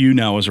you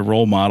now as a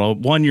role model.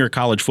 One, you're a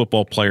college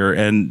football player,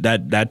 and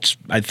that's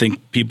I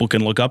think people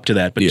can look up to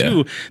that. But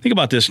two, think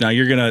about this now.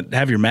 You're going to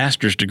have your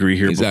master's degree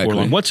here before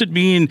long. What's it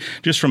mean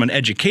just from an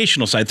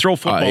educational side? Throw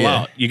football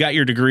out. You got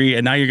your degree,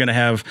 and now you're going to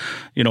have,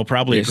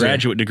 probably a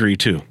graduate degree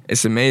too.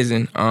 It's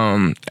amazing.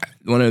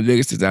 One of the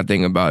biggest things I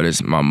think about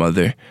is my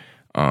mother.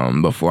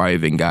 Before I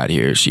even got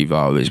here, she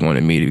always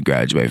wanted me to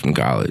graduate from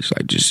college.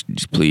 Like, just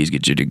please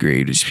get your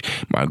degree. Just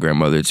my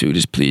grandmother too.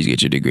 Just please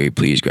get your degree.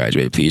 Please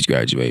graduate. Please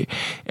graduate.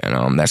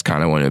 And that's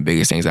kind of one of the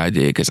biggest things I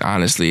did. Because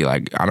honestly,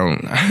 like I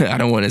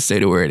don't want to say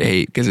the word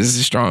hate because it's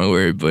a strong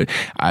word, but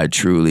I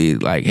truly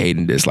hate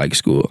and dislike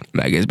school.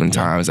 Like it's been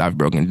times I've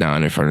broken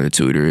down in front of the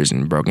tutors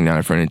and broken down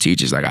in front of the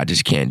teachers. Like I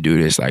just can't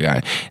do this. Like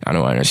I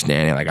don't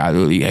understand it. Like I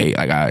really hate.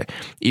 Like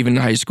even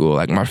in high school,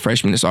 like my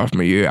freshman and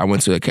sophomore year, I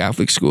went to a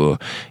Catholic school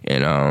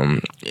and.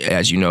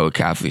 As you know,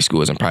 Catholic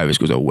schools and private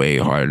schools are way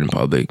harder than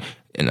public.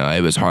 And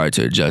it was hard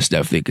to adjust,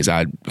 definitely,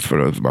 because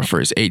for my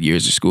first 8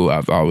 years of school, I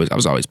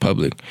was always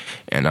public.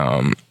 And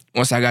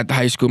once I got to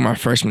high school, my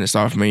freshman and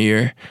sophomore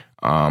year,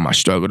 I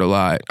struggled a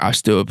lot. I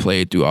still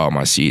played through all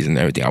my seasons and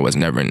everything. I was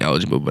never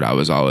ineligible, but I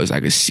was always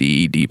like a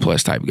C, D+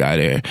 type guy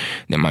there.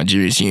 Then my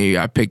junior, senior year,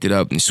 I picked it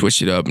up and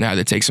switched it up and had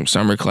to take some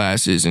summer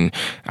classes. And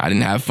I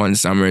didn't have fun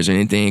summers or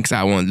anything because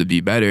I wanted to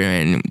be better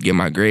and get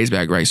my grades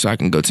back right so I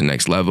can go to the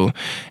next level.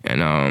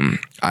 And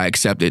I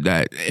accepted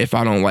that if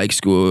I don't like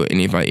school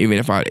and even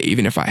if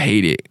I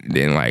hate it,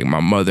 then like my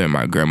mother and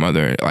my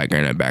grandmother like are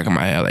in the back of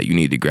my head like, you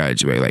need to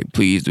graduate. Like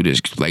please do this.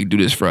 Like do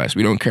this for us.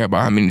 We don't care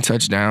about how many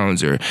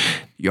touchdowns or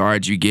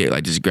yards you get,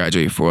 like just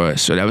graduate for us.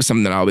 So that was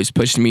something that always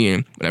pushed me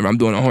in. Whenever I'm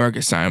doing a homework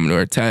assignment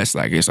or a test,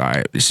 like it's all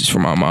right, this is for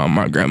my mom,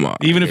 my grandma.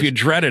 Even if you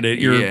dreaded it,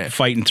 you're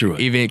fighting through it.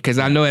 Even because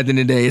I know at the end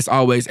of the day, it's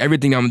always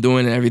everything I'm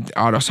doing and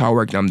all this hard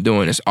work that I'm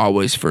doing is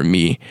always for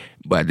me.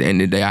 But at the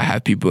end of the day, I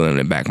have people in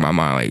the back of my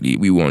mind like,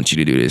 we want you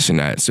to do this and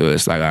that. So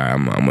it's like, all right,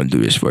 I'm gonna do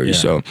this for you.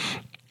 So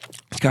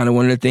it's kind of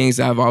one of the things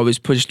I've always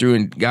pushed through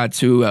and got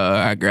to.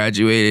 I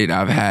graduated.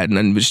 I've had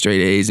nothing but straight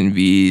A's and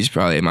B's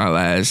probably in my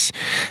last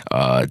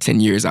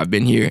 10 years I've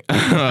been here.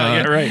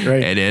 Right.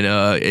 And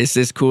then it's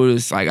just cool.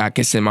 It's like I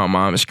can send my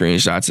mom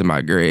screenshots of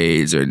my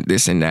grades or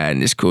this and that,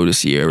 and it's cool to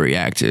see her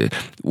react to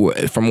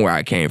from where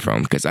I came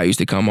from. Because I used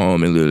to come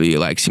home and literally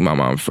like see my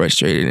mom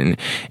frustrated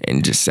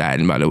and just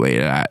saddened by the way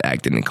that I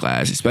acted in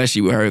class,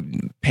 especially with her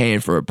paying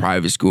for a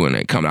private school and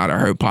it coming out of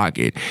her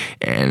pocket,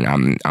 and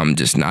I'm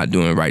just not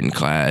doing right in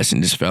class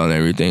and just failing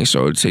everything.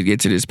 So to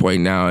get to this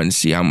point now and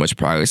see how much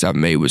progress I've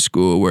made with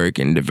schoolwork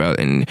and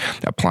developing,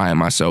 applying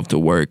myself to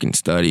work and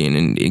studying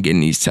and getting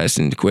these tests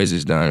and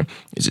quizzes done,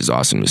 it's just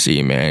awesome to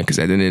see, man. Because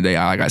at the end of the day,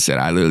 like I said,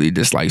 I literally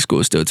dislike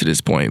school still to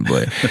this point.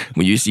 But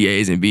when you see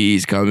A's and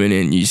B's coming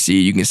in,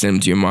 you can send them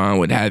to your mom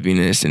with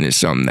happiness, and it's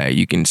something that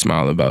you can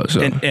smile about.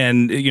 So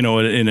and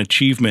an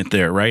achievement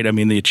there, right? I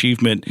mean, the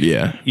achievement,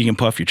 you can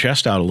puff your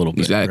chest out a little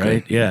bit,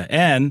 right? Yeah,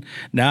 and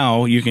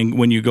now you can,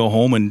 when you go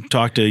home and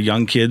talk to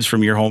young kids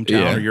from your hometown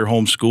or your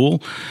home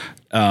school,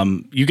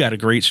 you got a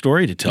great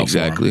story to tell for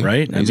them,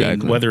 right? I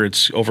mean, whether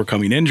it's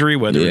overcoming injury,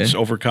 whether it's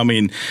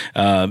overcoming,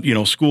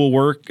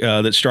 schoolwork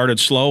that started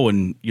slow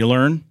and you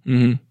learn.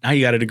 Mm-hmm. Now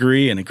you got a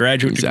degree and a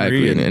graduate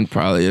degree. And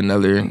probably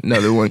another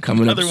one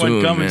coming up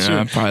soon.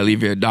 I'll probably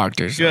leave you a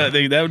doctor. So.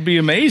 Yeah, that would be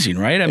amazing,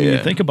 right? I mean, you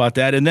think about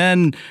that. And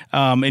then,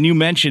 and you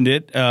mentioned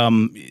it,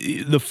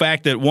 the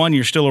fact that, one,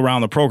 you're still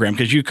around the program,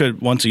 because you could,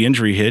 once the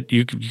injury hit,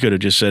 you could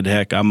have just said,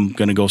 heck, I'm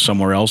going to go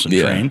somewhere else and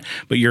train.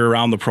 But you're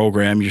around the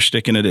program. You're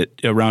sticking it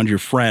around your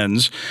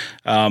friends.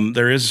 They're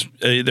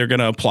going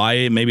to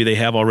apply, maybe they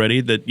have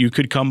already, that you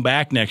could come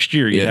back next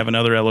year. You have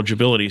another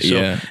eligibility. So,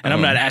 and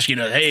I'm not asking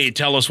you to, hey,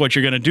 tell us what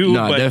you're going to do,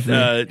 but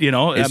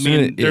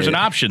there's an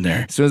option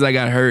there. As soon as I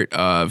got hurt,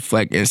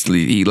 Fleck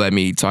instantly,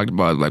 he talked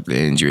about like the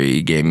injury.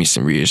 He gave me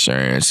some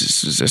reassurance.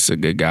 This was just a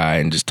good guy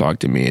and just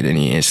talked to me. And then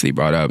he instantly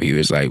brought up, he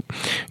was like,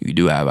 you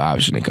do have an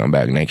option to come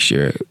back next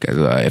year. Because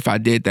if I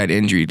did that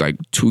injury like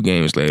 2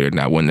 games later, then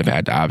I wouldn't have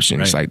had the option.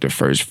 Right. It's like the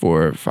first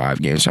 4 or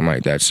 5 games, something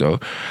like that. So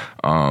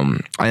I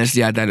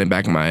honestly had that in the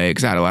back of my head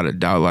because I had a lot of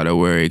doubt, a lot of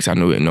worry, because I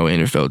knew no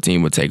NFL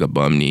team would take a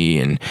bum knee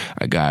and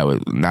a guy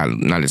with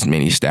not as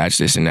many stats,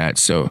 this and that.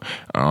 So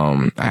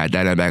I had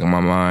that in the back of my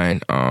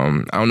mind.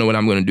 I don't know what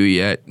I'm going to do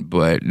yet,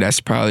 but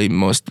that's probably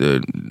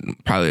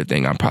the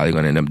thing I'm probably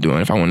going to end up doing.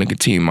 If I want to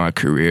continue my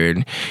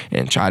career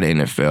and try the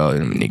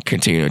NFL and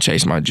continue to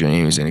chase my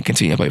dreams and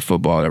continue to play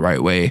football the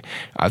right way,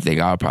 I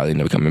think I'll probably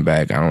end up coming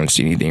back. I don't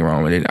see anything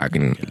wrong with it. I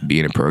can be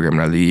in a program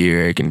another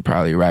year. I can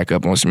probably rack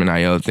up on some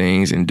NIL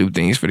things and do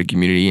things for the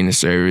community and the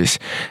service.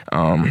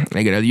 I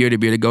get another year to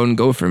be the Golden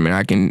Gopher, man.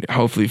 I can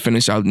hopefully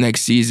finish out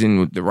next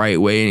season the right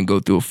way and go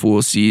through a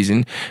full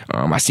season.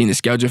 I seen the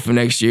schedule for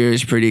next year.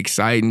 It's pretty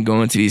exciting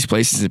going to these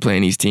places and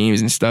playing these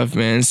teams and stuff,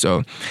 man.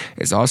 So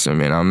it's awesome,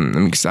 man.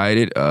 I'm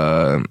excited.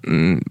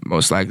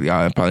 Most likely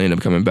I'll probably end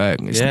up coming back.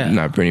 It's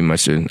not pretty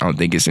much. I don't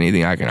think it's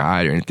anything I can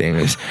hide or anything.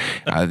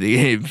 I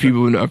think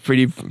people are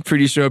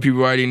pretty sure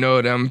people already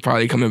know that I'm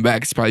probably coming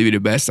back. It's probably the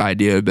best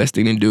idea, the best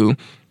thing to do.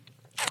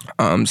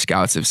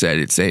 Scouts have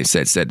said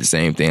the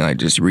same thing, like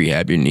just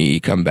rehab your knee,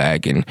 come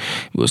back, and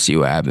we'll see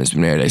what happens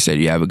from there. They said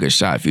you have a good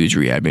shot for you to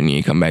rehab your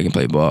knee, come back and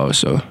play ball.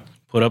 So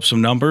put up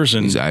some numbers,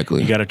 and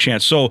you got a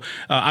chance. So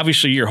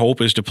obviously your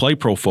hope is to play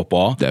pro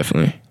football.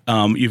 Definitely.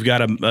 You've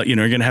got you're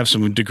going to have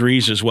some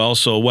degrees as well.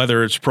 So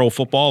whether it's pro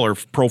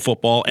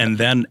football and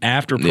then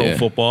after pro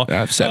football,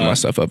 I've set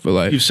myself up for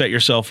life. You've set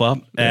yourself up,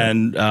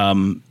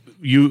 and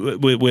you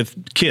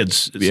with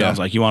kids. It sounds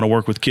like you want to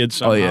work with kids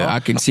somehow. Oh yeah,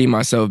 I can see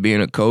myself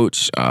being a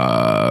coach.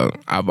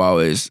 I've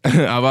always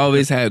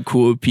had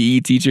cool PE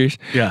teachers.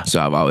 Yeah.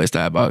 So I've always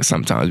thought about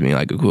sometimes being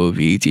like a cool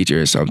PE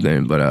teacher or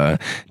something. But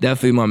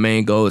definitely my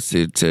main goal is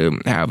to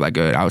have like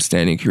an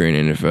outstanding career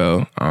in the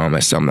NFL.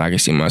 That's something I can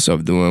see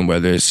myself doing,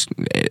 whether it's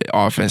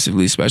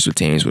offensively, special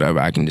teams, whatever.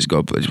 I can just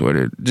go play.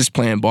 Just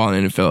playing ball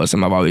in the NFL is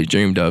something I've always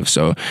dreamed of.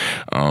 So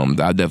I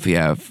definitely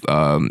have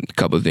a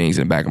couple of things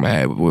in the back of my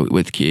head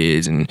with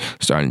kids and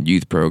starting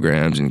youth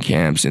programs and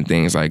camps and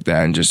things like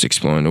that, and just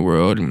exploring the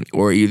world,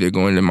 or either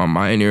going to my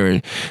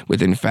minor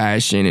within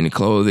fashion and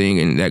clothing,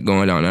 and that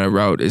going down that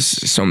route. Is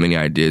so many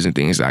ideas and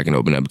things I can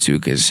open up to,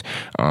 because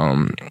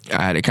I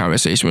had a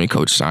conversation with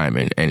Coach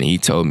Simon, and he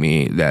told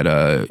me that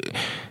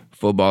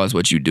football is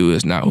what you do,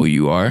 it's not who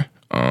you are.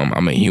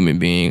 I'm a human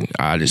being.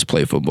 I just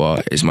play football.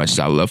 As much as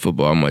I love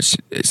football,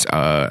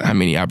 how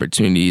many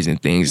opportunities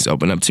and things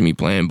open up to me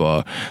playing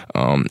ball.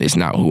 It's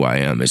not who I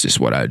am. It's just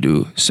what I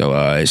do. So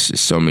it's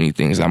just so many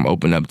things I'm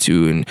open up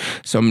to, and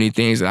so many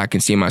things that I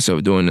can see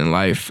myself doing in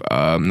life,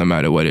 no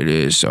matter what it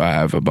is. So I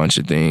have a bunch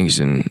of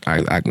things, and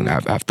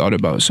I've thought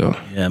about. So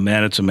yeah,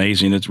 man, it's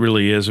amazing. It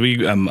really is.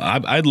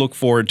 I'd look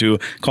forward to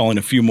calling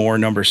a few more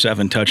number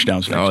 7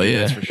 touchdowns next week,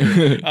 that's for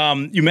sure.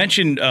 You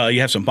mentioned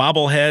you have some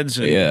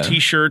bobbleheads and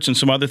T-shirts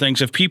and some other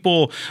things. If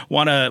people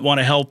want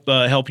to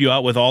help you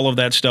out with all of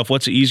that stuff,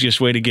 what's the easiest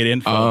way to get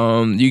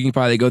info? You can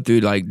probably go through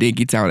like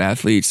Dinkytown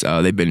Athletes.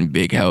 They've been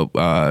big help.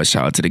 Shout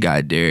out to the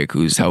guy Derek,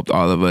 who's helped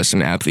all of us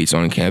and athletes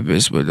on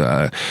campus with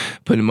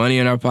putting money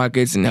in our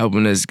pockets and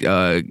helping us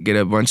get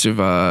a bunch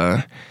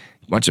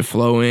of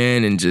flow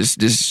in, and just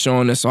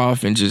showing us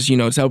off, and just,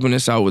 it's helping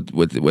us out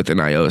with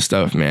NIL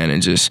stuff, man.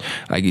 And just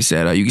like you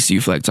said, you can see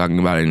Fleck talking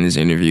about it in his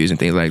interviews and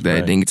things like that.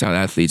 Right. Dinkytown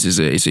Athletes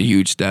is a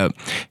huge step.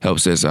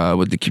 Helps us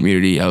with the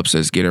community, helps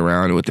us get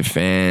around with the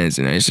fans,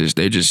 and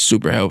they're just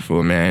super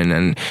helpful, man.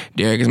 And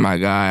Derek is my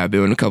guy. I've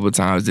been with him a couple of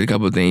times, did a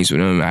couple of things with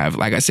him.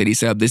 Like I said, he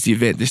set up this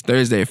event this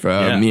Thursday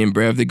for me and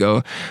Brev to go.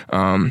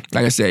 Like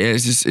I said,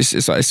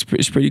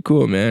 it's pretty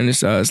cool, man.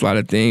 It's a lot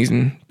of things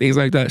and things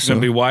like that. So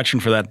gonna be watching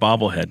for that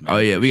bobblehead,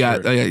 man. Oh yeah, we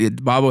got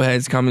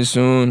bobbleheads coming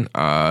soon.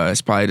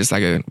 It's probably just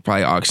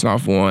probably auction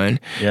off one.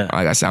 Yeah.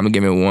 Like I said, I'm gonna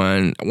give it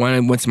one.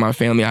 One went to my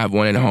family. I have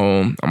one at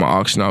home. I'm gonna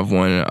auction off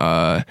one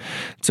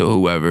to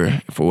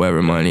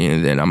whoever money,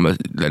 and then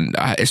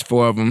it's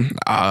 4 of them.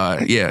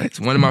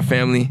 It's one of my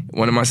family,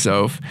 one of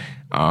myself.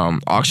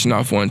 Auction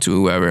off one to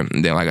whoever,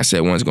 and then like I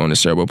said, one's going to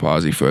cerebral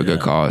palsy for a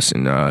good cause,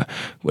 and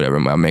whatever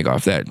I make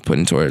off that,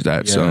 putting towards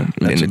that. So and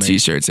then the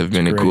T-shirts have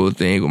been a cool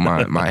thing with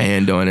my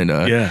hand on it.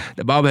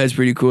 The bobblehead's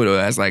pretty cool though.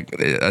 That's like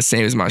the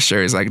same as my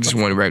shirt. It's like just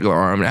one regular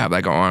arm, and I have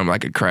like an arm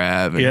like a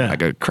crab, and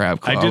like a crab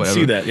claw. I did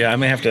see that. Yeah, I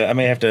may have to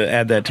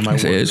add that to my.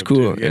 It's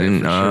cool. Yeah,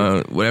 and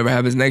then whatever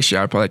happens next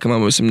year, I'll probably come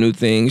up with some new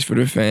things for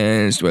the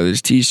fans, whether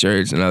it's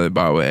T-shirts, another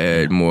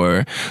bobblehead,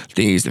 more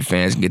things the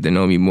fans can get to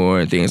know me more,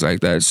 and things like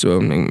that. So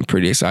I'm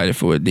pretty excited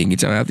for what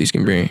Dinkytown Athletes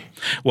can bring.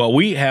 Well,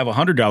 we have a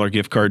 $100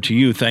 gift card to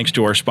you, thanks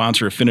to our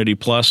sponsor, Affinity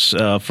Plus,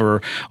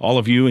 for all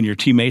of you and your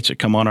teammates that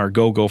come on our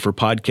Go Gopher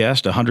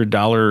podcast.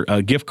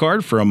 $100 gift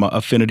card from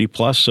Affinity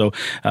Plus. So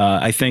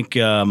I think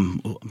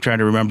I'm trying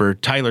to remember.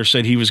 Tyler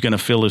said he was going to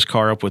fill his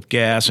car up with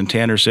gas, and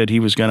Tanner said he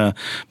was going to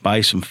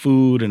buy some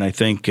food. And I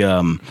think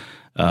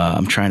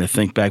I'm trying to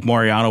think back.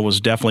 Mariano was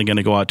definitely going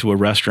to go out to a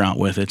restaurant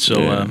with it.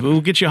 So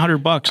we'll get you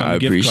 $100 on the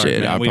gift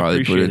card. I'll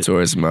probably put it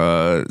towards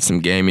some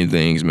gaming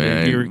things,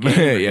 man. Your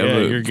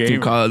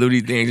some Call of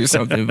Duty things or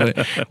something,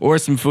 or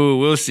some food.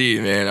 We'll see,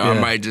 man. I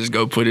might just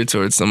go put it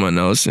towards someone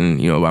else, and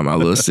buy my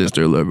little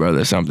sister or little brother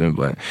or something.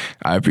 But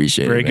I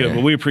appreciate Very it. Very good.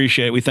 Well, we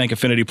appreciate it. We thank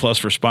Affinity Plus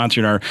for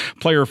sponsoring our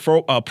player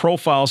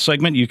profile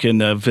segment. You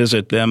can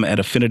visit them at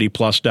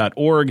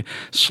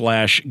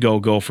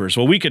affinityplus.org/GoGophers.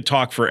 Well, we could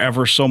talk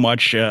forever so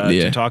much.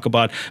 to talk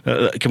about.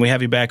 Can we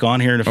have you back on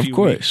here in a few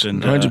weeks?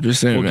 And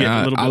 100%,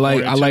 man. I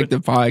like the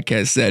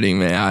podcast setting,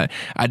 man.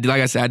 I did,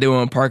 like I said, I did one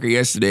on Parker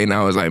yesterday, and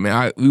I was like,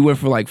 man, we went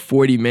for like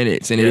 40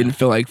 minutes, and it didn't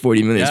feel like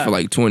 40 minutes for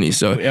like 20.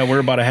 So yeah, we're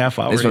about a half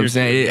hour. That's what I'm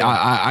saying.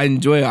 I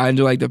enjoy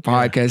like the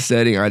podcast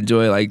setting. I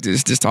enjoy like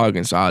just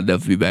talking. So I'll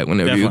definitely be back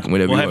whenever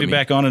we'll have you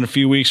back on in a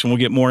few weeks, and we'll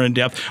get more in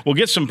depth. We'll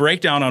get some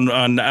breakdown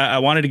on I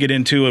wanted to get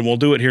into, and we'll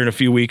do it here in a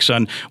few weeks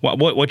on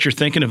what you're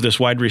thinking of this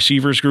wide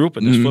receivers group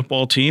and this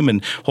football team,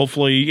 and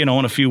hopefully, in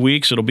a few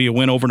weeks it'll be a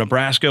win over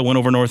Nebraska, a win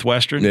over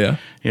Northwestern. Yeah.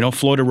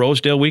 Florida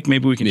Rosedale week.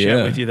 Maybe we can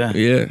chat with you then.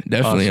 Yeah,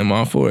 definitely. Awesome. I'm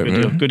all for it,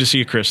 man. Good to see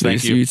you, Chris.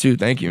 Thank you. Good to see you too.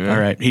 Thank you, man. All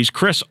right. He's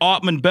Chris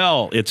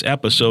Autman-Bell. It's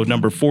episode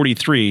number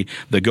 43,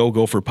 the Go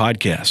Gopher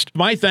podcast.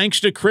 My thanks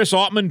to Chris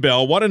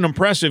Autman-Bell. What an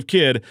impressive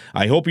kid.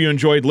 I hope you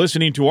enjoyed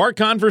listening to our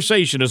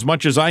conversation as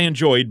much as I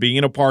enjoyed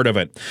being a part of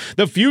it.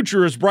 The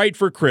future is bright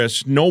for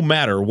Chris, no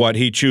matter what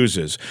he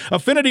chooses.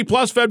 Affinity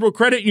Plus Federal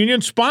Credit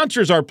Union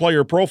sponsors our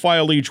player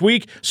profile each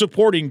week,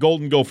 supporting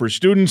Golden Gopher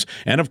students,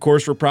 and of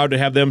course, we're proud to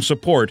have them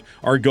support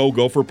our Go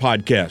Gopher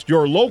podcast.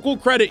 Your local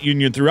credit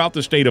union throughout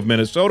the state of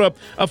Minnesota,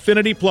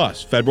 Affinity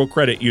Plus Federal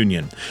Credit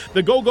Union.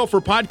 The Go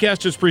Gopher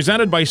podcast is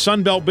presented by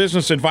Sunbelt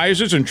Business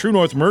Advisors and True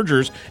North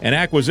Mergers and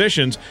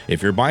Acquisitions.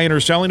 If you're buying or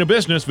selling a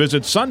business,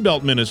 visit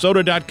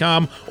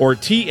sunbeltminnesota.com or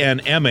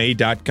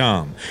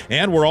tnma.com.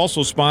 And we're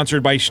also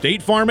sponsored by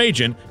State Farm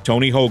agent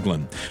Tony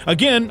Hoagland.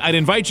 Again, I'd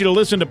invite you to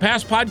listen to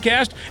past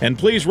podcasts, and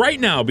please right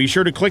now be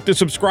sure to click the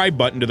subscribe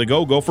button to the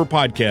Go Gopher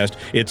podcast.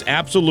 It's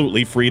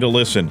absolutely free to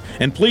listen.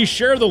 And please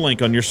share the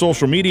link on your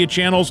social media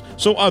channels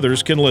so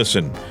others can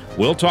listen.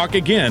 We'll talk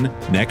again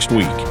next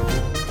week.